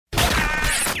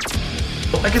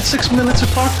I get 6 minutes of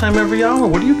talk time every hour.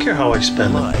 What do you care how I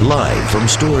spend it? Live from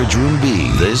Storage Room B,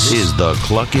 this is the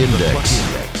Cluck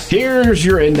Index. Here's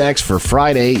your index for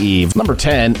Friday Eve. Number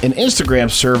 10, an Instagram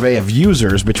survey of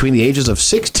users between the ages of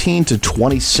 16 to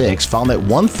 26 found that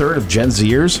 1/3 of Gen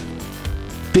Zers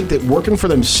think that working for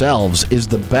themselves is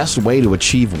the best way to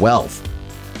achieve wealth.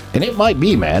 And it might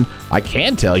be, man. I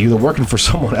can tell you that working for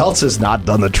someone else has not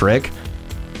done the trick.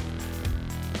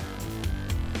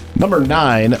 Number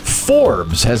 9,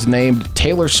 Forbes has named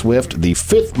Taylor Swift the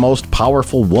 5th most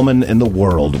powerful woman in the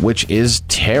world, which is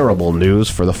terrible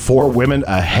news for the 4 women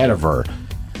ahead of her.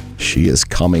 She is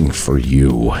coming for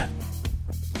you.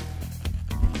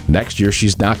 Next year,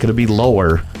 she's not going to be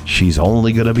lower. She's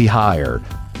only going to be higher.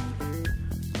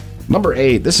 Number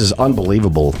 8, this is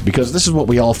unbelievable because this is what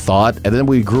we all thought, and then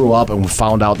we grew up and we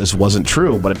found out this wasn't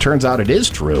true, but it turns out it is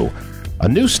true. A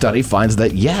new study finds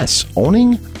that, yes,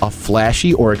 owning a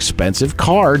flashy or expensive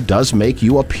car does make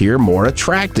you appear more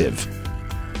attractive.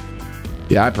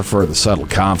 Yeah, I prefer the subtle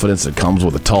confidence that comes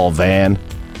with a tall van,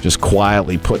 just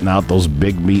quietly putting out those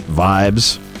big meat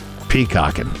vibes.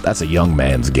 Peacocking, that's a young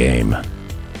man's game.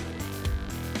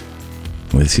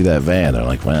 When they see that van, they're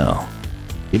like, well,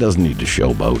 he doesn't need to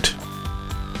showboat.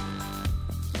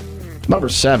 Number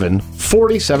 7,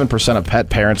 47% of pet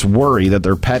parents worry that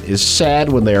their pet is sad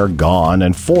when they are gone,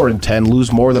 and 4 in 10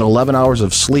 lose more than 11 hours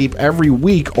of sleep every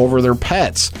week over their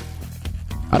pets.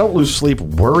 I don't lose sleep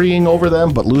worrying over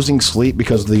them, but losing sleep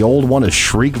because the old one is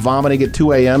shriek vomiting at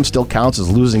 2 a.m. still counts as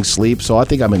losing sleep, so I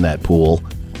think I'm in that pool.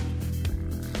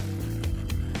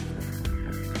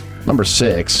 Number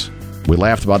 6, we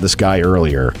laughed about this guy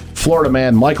earlier. Florida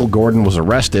man Michael Gordon was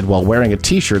arrested while wearing a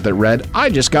t-shirt that read, "I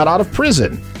just got out of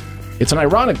prison." It's an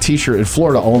ironic t-shirt in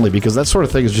Florida only because that sort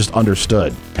of thing is just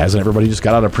understood. Hasn't everybody just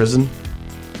got out of prison?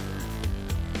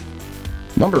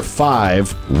 Number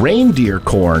 5, reindeer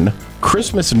corn,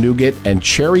 Christmas nougat, and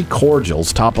cherry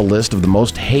cordials top a list of the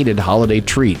most hated holiday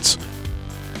treats.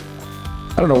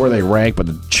 I don't know where they rank, but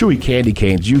the chewy candy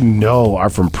canes you know are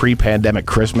from pre-pandemic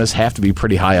Christmas have to be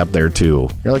pretty high up there too.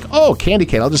 You're like, oh, candy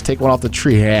cane, I'll just take one off the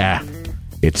tree. Yeah,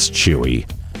 it's chewy.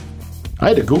 I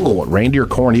had to Google what reindeer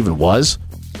corn even was.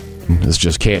 It's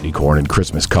just candy corn in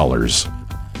Christmas colors.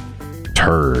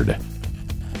 Turd.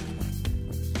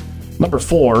 Number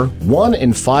 4, 1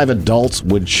 in 5 adults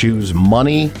would choose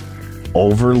money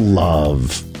over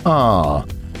love. I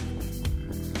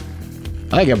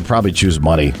think I would probably choose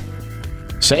money.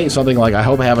 Saying something like, I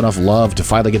hope I have enough love to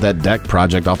finally get that deck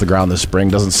project off the ground this spring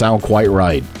doesn't sound quite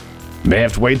right. May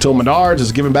have to wait till Menards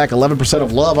is giving back 11%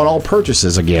 of love on all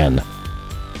purchases again.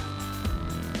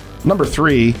 Number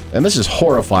 3, and this is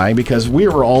horrifying because we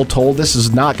were all told this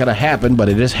is not going to happen, but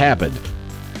it has happened.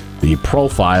 The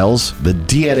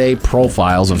DNA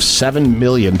profiles of 7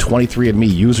 million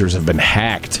 23andMe users have been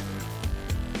hacked.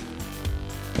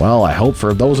 Well, I hope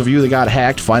for those of you that got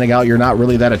hacked, finding out you're not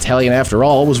really that Italian after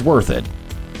all was worth it.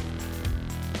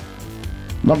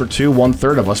 Number 2,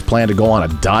 1/3 of us plan to go on a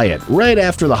diet right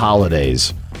after the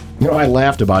holidays. You know, I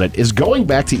laughed about it. Is going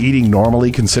back to eating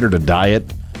normally considered a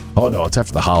diet? Oh no, it's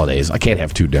after the holidays. I can't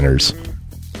have 2 dinners.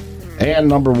 And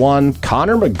number 1,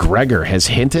 Conor McGregor has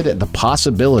hinted at the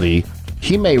possibility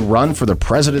he may run for the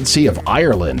presidency of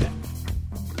Ireland.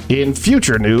 In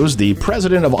future news, the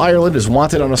president of Ireland is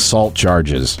wanted on assault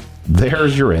charges.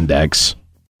 There's your index.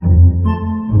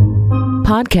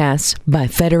 Podcasts by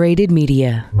Federated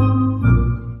Media.